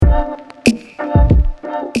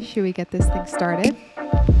should we get this thing started?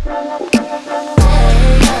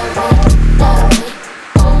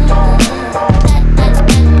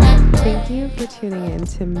 Thank you for tuning in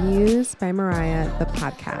to Muse by Mariah, the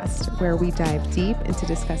podcast, where we dive deep into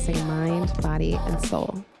discussing mind, body, and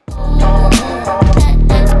soul.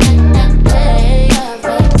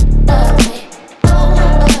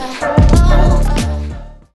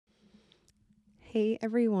 Hey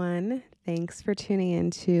everyone, thanks for tuning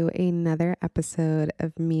in to another episode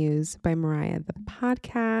of Muse by Mariah, the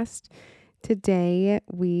podcast. Today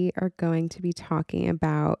we are going to be talking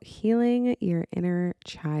about healing your inner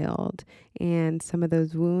child and some of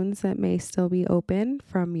those wounds that may still be open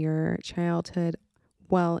from your childhood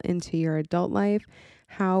well into your adult life,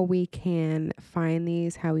 how we can find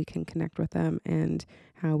these, how we can connect with them, and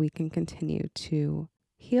how we can continue to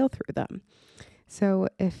heal through them. So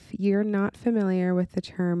if you're not familiar with the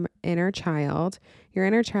term inner child, your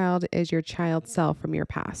inner child is your child self from your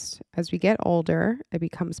past. As we get older, it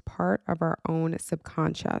becomes part of our own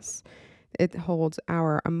subconscious. It holds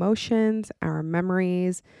our emotions, our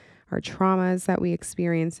memories, our traumas that we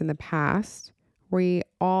experienced in the past. We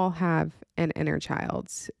all have an inner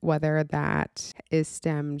child, whether that is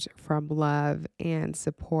stemmed from love and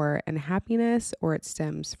support and happiness, or it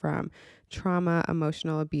stems from trauma,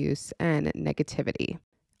 emotional abuse, and negativity.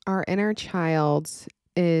 Our inner child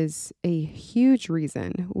is a huge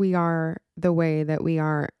reason we are the way that we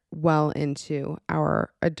are well into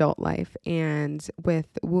our adult life. And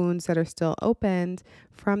with wounds that are still opened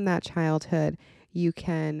from that childhood, you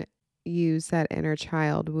can use that inner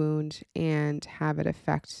child wound and have it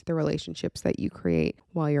affect the relationships that you create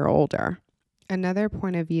while you're older. Another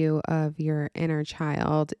point of view of your inner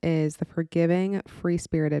child is the forgiving,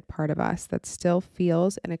 free-spirited part of us that still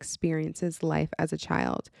feels and experiences life as a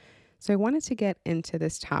child. So I wanted to get into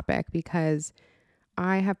this topic because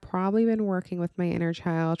I have probably been working with my inner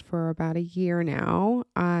child for about a year now.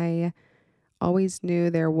 I always knew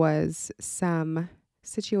there was some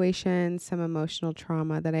situation, some emotional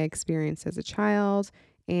trauma that I experienced as a child,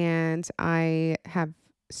 and I have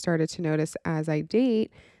started to notice as I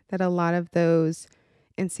date that a lot of those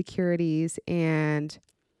insecurities and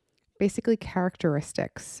basically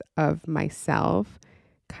characteristics of myself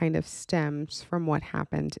kind of stems from what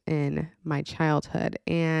happened in my childhood.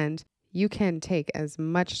 And you can take as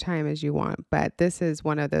much time as you want, but this is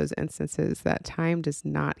one of those instances that time does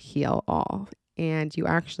not heal all. And you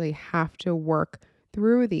actually have to work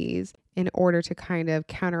through these in order to kind of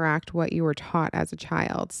counteract what you were taught as a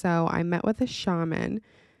child. So I met with a shaman.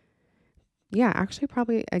 Yeah, actually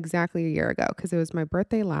probably exactly a year ago, because it was my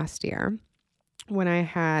birthday last year when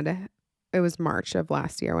it was March of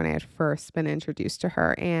last year when I had first been introduced to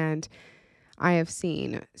her. And I have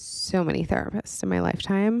seen so many therapists in my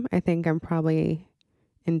lifetime. I think I'm probably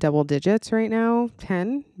in double digits right now,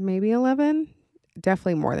 10, maybe 11,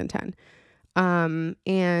 definitely more than 10.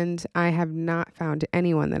 And I have not found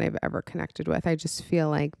anyone that I've ever connected with. I just feel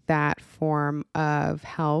like that form of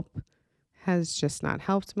help has just not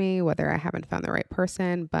helped me, whether I haven't found the right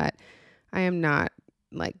person, but I am not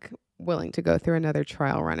willing to go through another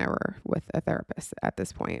trial run ever with a therapist at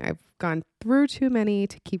this point. I've gone through too many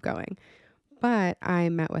to keep going. But I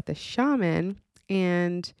met with a shaman,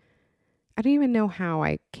 and I don't even know how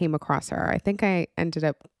I came across her. I think I ended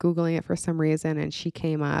up Googling it for some reason, and she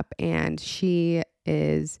came up, and she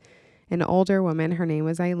is an older woman. Her name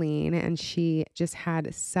was Eileen, and she just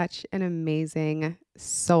had such an amazing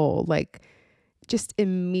soul. Just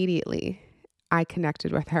immediately I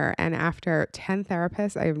connected with her. And after 10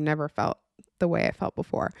 therapists, I've never felt the way I felt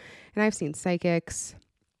before. And I've seen psychics,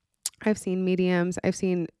 I've seen mediums, I've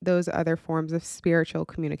seen those other forms of spiritual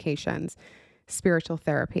communications, spiritual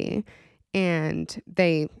therapy, and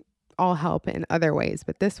they all help in other ways.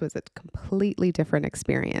 But this was a completely different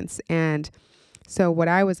experience. And so what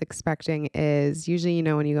I was expecting is usually,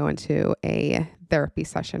 when you go into a therapy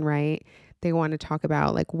session, right? They want to talk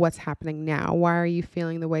about what's happening now. Why are you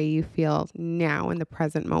feeling the way you feel now in the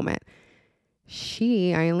present moment?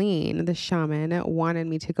 Eileen, the shaman, wanted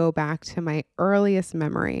me to go back to my earliest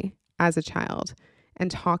memory as a child and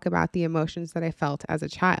talk about the emotions that I felt as a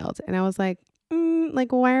child. And I was like,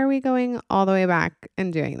 why are we going all the way back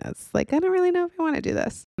and doing this? I don't really know if I want to do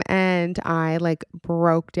this. And I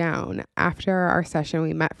broke down. After our session,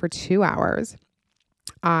 we met for 2 hours.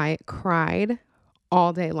 I cried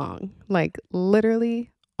all day long,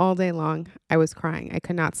 literally all day long. I was crying. I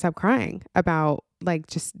could not stop crying about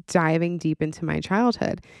just diving deep into my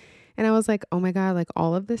childhood. And I was like, oh my God,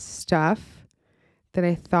 all of this stuff that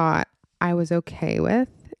I thought I was okay with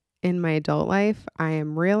in my adult life, I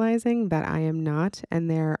am realizing that I am not. And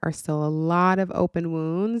there are still a lot of open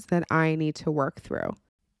wounds that I need to work through.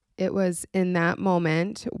 It was in that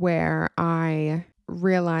moment where I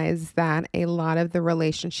realized that a lot of the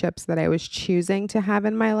relationships that I was choosing to have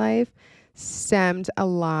in my life stemmed a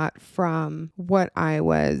lot from what I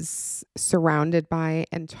was surrounded by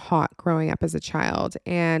and taught growing up as a child.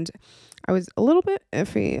 And I was a little bit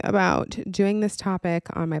iffy about doing this topic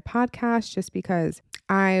on my podcast just because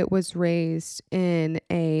I was raised in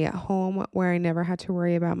a home where I never had to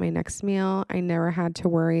worry about my next meal. I never had to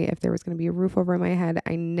worry if there was going to be a roof over my head.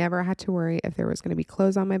 I never had to worry if there was going to be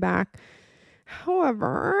clothes on my back.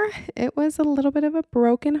 However, it was a little bit of a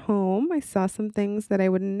broken home. I saw some things that I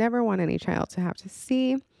would never want any child to have to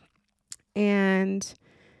see. And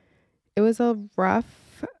it was a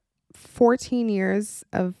rough 14 years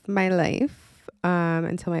of my life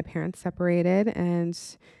until my parents separated and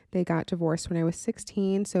they got divorced when I was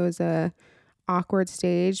 16. So it was a awkward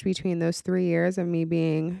stage between those 3 years of me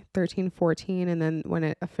being 13, 14, and then when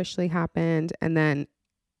it officially happened, and then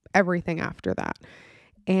everything after that.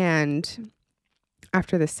 And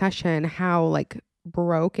after the session, how like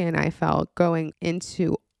broken I felt going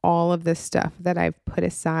into all of this stuff that I've put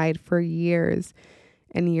aside for years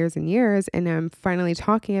and years and years. And I'm finally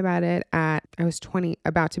talking about it I was 20,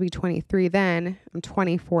 about to be 23 then. I'm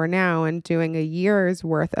 24 now and doing a year's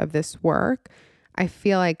worth of this work. I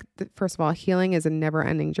feel like, first of all, healing is a never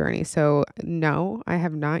ending journey. So no, I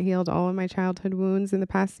have not healed all of my childhood wounds in the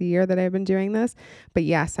past year that I've been doing this. But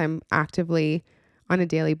yes, I'm actively on a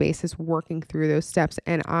daily basis working through those steps.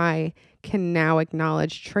 And I can now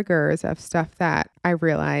acknowledge triggers of stuff that I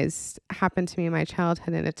realized happened to me in my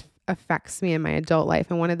childhood and it affects me in my adult life.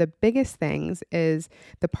 And one of the biggest things is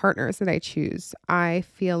the partners that I choose. I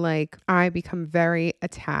feel like I become very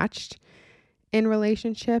attached in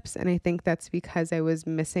relationships. And I think that's because I was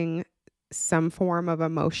missing some form of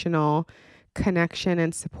emotional connection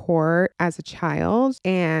and support as a child.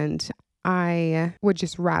 And I would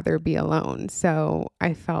just rather be alone. So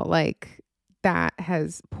I felt like that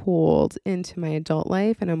has pulled into my adult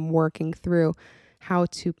life, and I'm working through how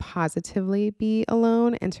to positively be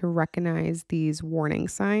alone and to recognize these warning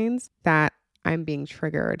signs that I'm being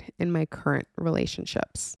triggered in my current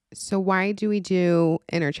relationships. So why do we do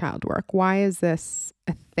inner child work? Why is this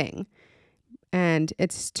a thing? And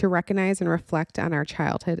it's to recognize and reflect on our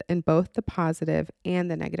childhood in both the positive and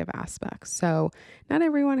the negative aspects. So not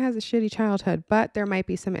everyone has a shitty childhood, but there might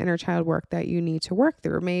be some inner child work that you need to work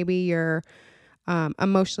through. Maybe you're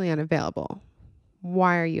emotionally unavailable.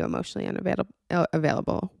 Why are you emotionally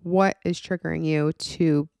unavailable? What is triggering you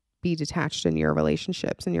to be detached in your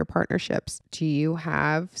relationships and your partnerships? Do you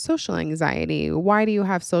have social anxiety? Why do you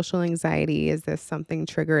have social anxiety? Is this something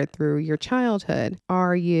triggered through your childhood?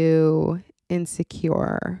 Are you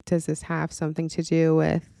insecure? Does this have something to do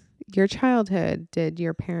with your childhood? Did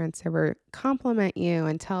your parents ever compliment you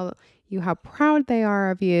and tell you how proud they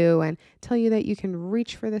are of you and tell you that you can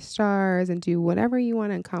reach for the stars and do whatever you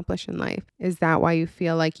want to accomplish in life? Is that why you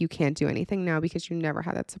feel like you can't do anything now because you never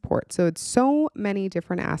had that support? So it's so many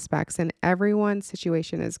different aspects, and everyone's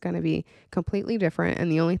situation is going to be completely different.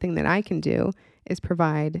 And the only thing that I can do is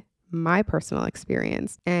provide my personal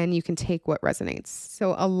experience, and you can take what resonates.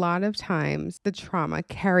 So a lot of times the trauma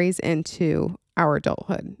carries into our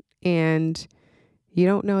adulthood, and you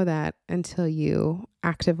don't know that until you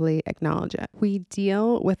actively acknowledge it. We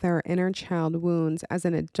deal with our inner child wounds as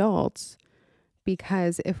an adult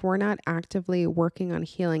because if we're not actively working on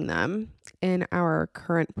healing them in our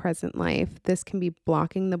current present life, this can be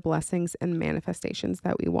blocking the blessings and manifestations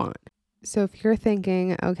that we want. So if you're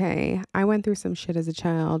thinking, okay, I went through some shit as a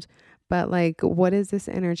child, but like, what is this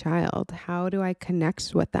inner child? How do I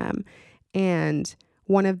connect with them? And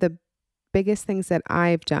one of the biggest things that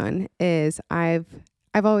I've done is I've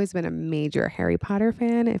always been a major Harry Potter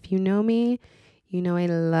fan. If you know me, you know I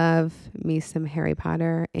love me some Harry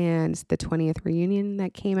Potter, and the 20th reunion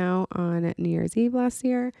that came out on New Year's Eve last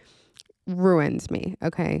year ruined me.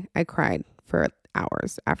 Okay, I cried for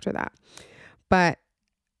hours after that. But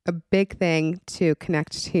a big thing to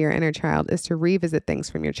connect to your inner child is to revisit things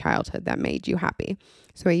from your childhood that made you happy.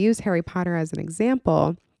 So I use Harry Potter as an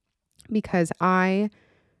example because I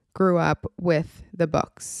grew up with the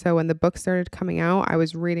books. So when the books started coming out, I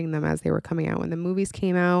was reading them as they were coming out. When the movies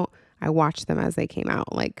came out, I watched them as they came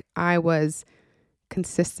out. Like I was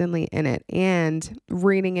consistently in it, and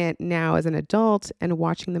reading it now as an adult and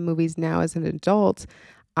watching the movies now as an adult,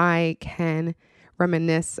 I can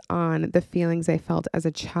reminisce on the feelings I felt as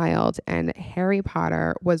a child. And Harry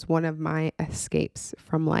Potter was one of my escapes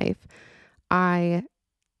from life. I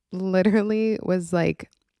literally was like,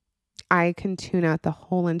 I can tune out the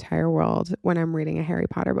whole entire world when I'm reading a Harry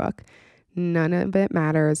Potter book. None of it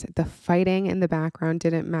matters. The fighting in the background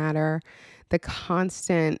didn't matter. The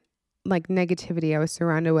constant negativity I was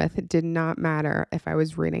surrounded with did not matter if I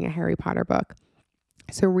was reading a Harry Potter book.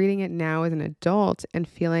 So reading it now as an adult and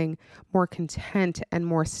feeling more content and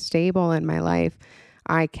more stable in my life,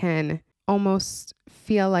 I can almost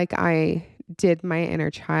feel like I did my inner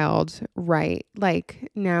child right.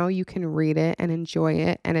 Like now you can read it and enjoy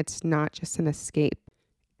it, and it's not just an escape.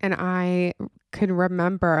 And I could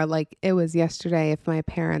remember like it was yesterday if my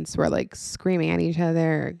parents were like screaming at each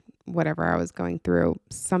other, whatever I was going through,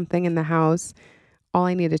 something in the house. All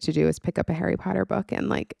I needed to do was pick up a Harry Potter book and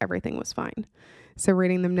like everything was fine. So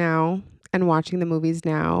reading them now and watching the movies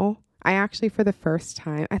now, I actually for the first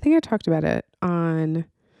time, I think I talked about it on,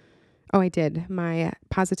 I did, my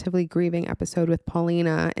Positively Grieving episode with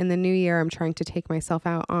Paulina. In the new year, I'm trying to take myself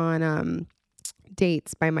out on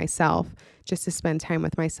dates by myself just to spend time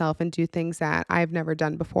with myself and do things that I've never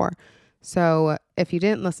done before. So if you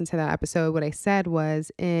didn't listen to that episode, what I said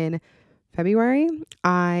was in February,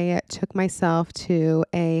 I took myself to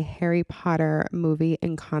a Harry Potter movie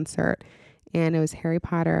in concert, and it was Harry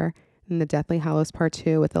Potter and the Deathly Hallows Part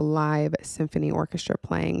 2 with a live symphony orchestra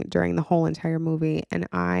playing during the whole entire movie. And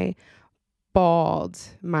I bawled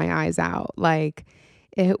my eyes out. Like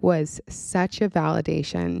it was such a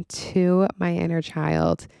validation to my inner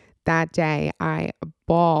child. That day I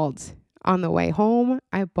bawled on the way home.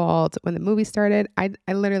 I bawled when the movie started. I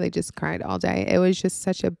literally just cried all day. It was just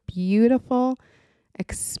such a beautiful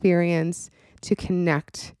experience to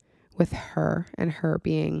connect with her and her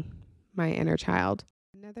being my inner child.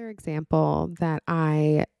 Another example that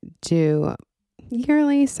I do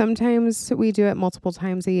yearly, sometimes we do it multiple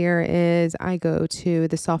times a year, is I go to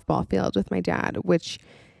the softball field with my dad, which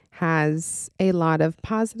has a lot of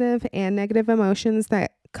positive and negative emotions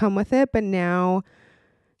that come with it. But now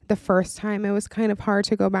the first time it was kind of hard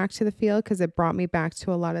to go back to the field because it brought me back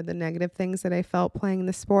to a lot of the negative things that I felt playing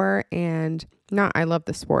the sport. And not, I love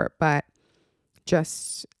the sport, but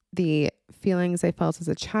just the feelings I felt as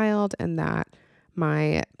a child and that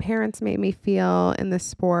my parents made me feel in the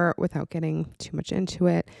sport without getting too much into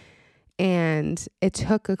it. And it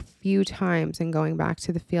took a few times in going back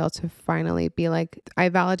to the field to finally be like, I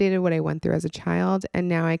validated what I went through as a child, and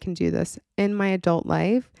now I can do this in my adult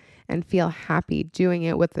life and feel happy doing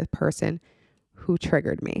it with the person who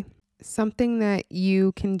triggered me. Something that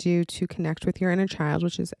you can do to connect with your inner child,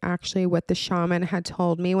 which is actually what the shaman had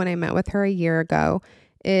told me when I met with her a year ago,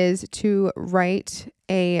 is to write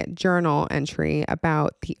a journal entry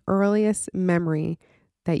about the earliest memory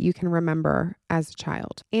that you can remember as a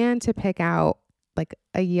child, and to pick out like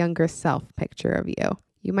a younger self picture of you.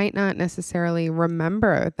 You might not necessarily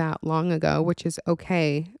remember that long ago, which is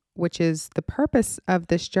okay, which is the purpose of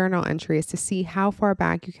this journal entry, is to see how far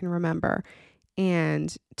back you can remember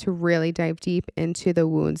and to really dive deep into the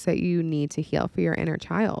wounds that you need to heal for your inner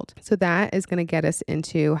child. So that is going to get us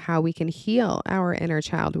into how we can heal our inner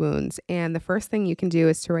child wounds. And the first thing you can do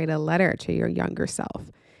is to write a letter to your younger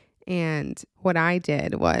self. And what I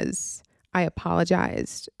did was I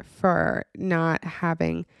apologized for not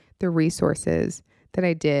having the resources that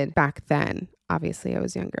I did back then. Obviously, I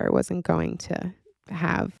was younger. I wasn't going to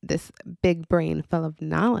have this big brain full of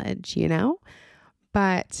knowledge,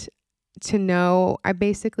 but to know, I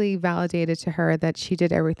basically validated to her that she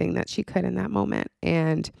did everything that she could in that moment.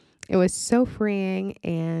 And it was so freeing,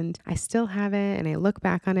 and I still have it, and I look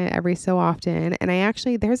back on it every so often. And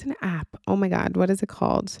there's an app. Oh my God, what is it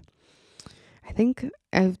called? I think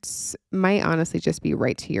it might honestly just be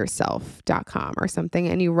writetoyourself.com or something.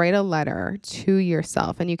 And you write a letter to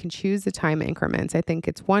yourself, and you can choose the time increments. I think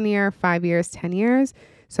it's 1 year, 5 years, 10 years.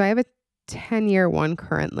 So I have a 10-year one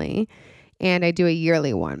currently, and I do a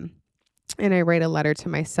yearly one. And I write a letter to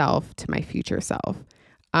myself, to my future self,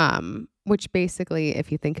 which basically, if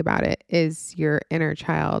you think about it, is your inner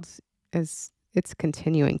child as it's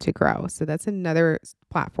continuing to grow. So that's another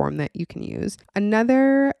platform that you can use.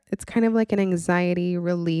 It's kind of like an anxiety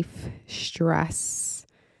relief, stress,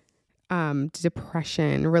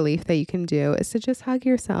 depression relief that you can do is to just hug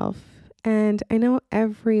yourself. And I know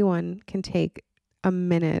everyone can take a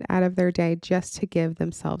minute out of their day just to give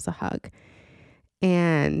themselves a hug.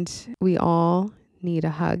 And we all need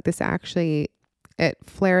a hug. It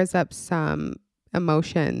flares up some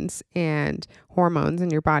emotions and hormones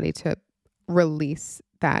in your body to release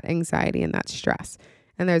that anxiety and that stress.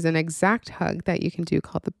 And there's an exact hug that you can do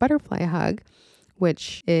called the butterfly hug,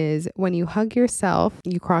 which is when you hug yourself,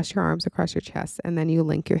 you cross your arms across your chest, and then you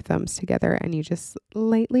link your thumbs together and you just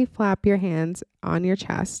lightly flap your hands on your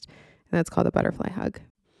chest. And that's called a butterfly hug.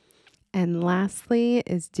 And lastly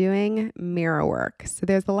is doing mirror work. So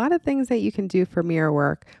there's a lot of things that you can do for mirror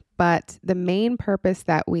work, But the main purpose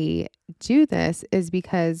that we do this is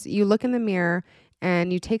because you look in the mirror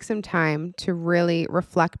and you take some time to really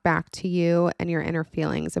reflect back to you and your inner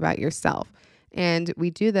feelings about yourself. And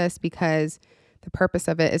we do this because the purpose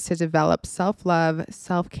of it is to develop self-love,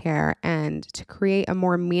 self-care, and to create a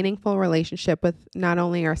more meaningful relationship with not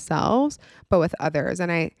only ourselves, but with others.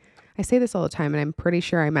 And I say this all the time, and I'm pretty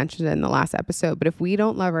sure I mentioned it in the last episode, but if we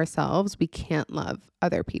don't love ourselves, we can't love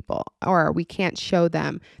other people, or we can't show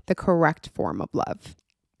them the correct form of love.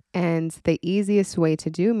 And the easiest way to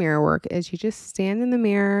do mirror work is you just stand in the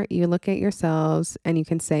mirror, you look at yourselves, and you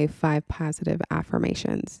can say 5 positive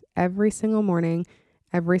affirmations every single morning,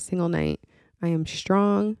 every single night. I am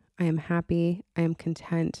strong. I am happy. I am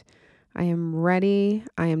content. I am ready.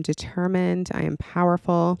 I am determined. I am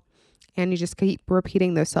powerful. And you just keep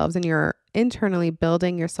repeating those selves, and you're internally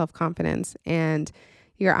building your self-confidence, and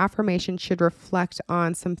your affirmation should reflect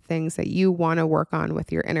on some things that you want to work on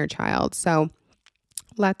with your inner child. So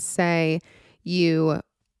let's say you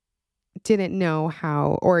didn't know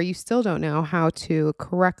how, or you still don't know how to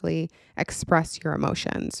correctly express your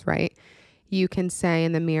emotions, right? You can say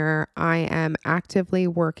in the mirror, I am actively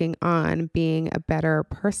working on being a better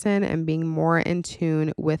person and being more in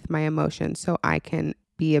tune with my emotions so I can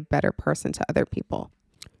be a better person to other people.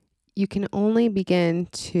 You can only begin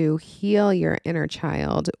to heal your inner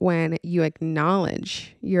child when you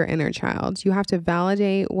acknowledge your inner child. You have to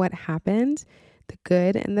validate what happened, the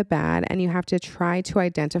good and the bad, and you have to try to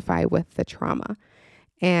identify with the trauma.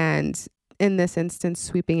 And in this instance,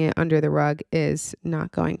 sweeping it under the rug is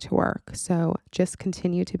not going to work. So just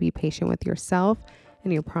continue to be patient with yourself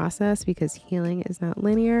and your process, because healing is not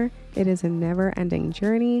linear. It is a never-ending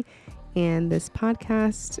journey. And this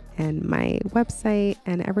podcast and my website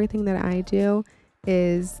and everything that I do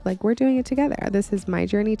is like we're doing it together. This is my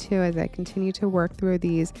journey too, as I continue to work through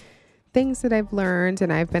these things that I've learned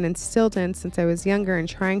and I've been instilled in since I was younger, and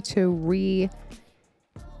trying to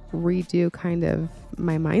redo kind of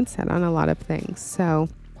my mindset on a lot of things. So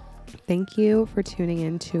thank you for tuning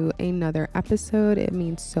in to another episode. It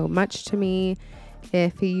means so much to me.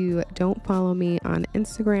 If you don't follow me on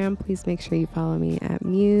Instagram, please make sure you follow me at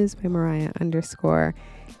Muse by Mariah _.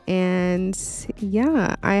 And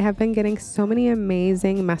yeah, I have been getting so many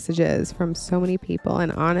amazing messages from so many people.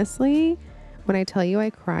 And honestly, when I tell you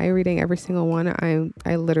I cry reading every single one,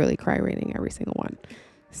 I literally cry reading every single one.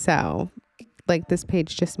 So like, this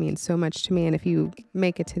page just means so much to me. And if you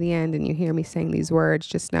make it to the end and you hear me saying these words,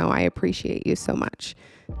 just know I appreciate you so much.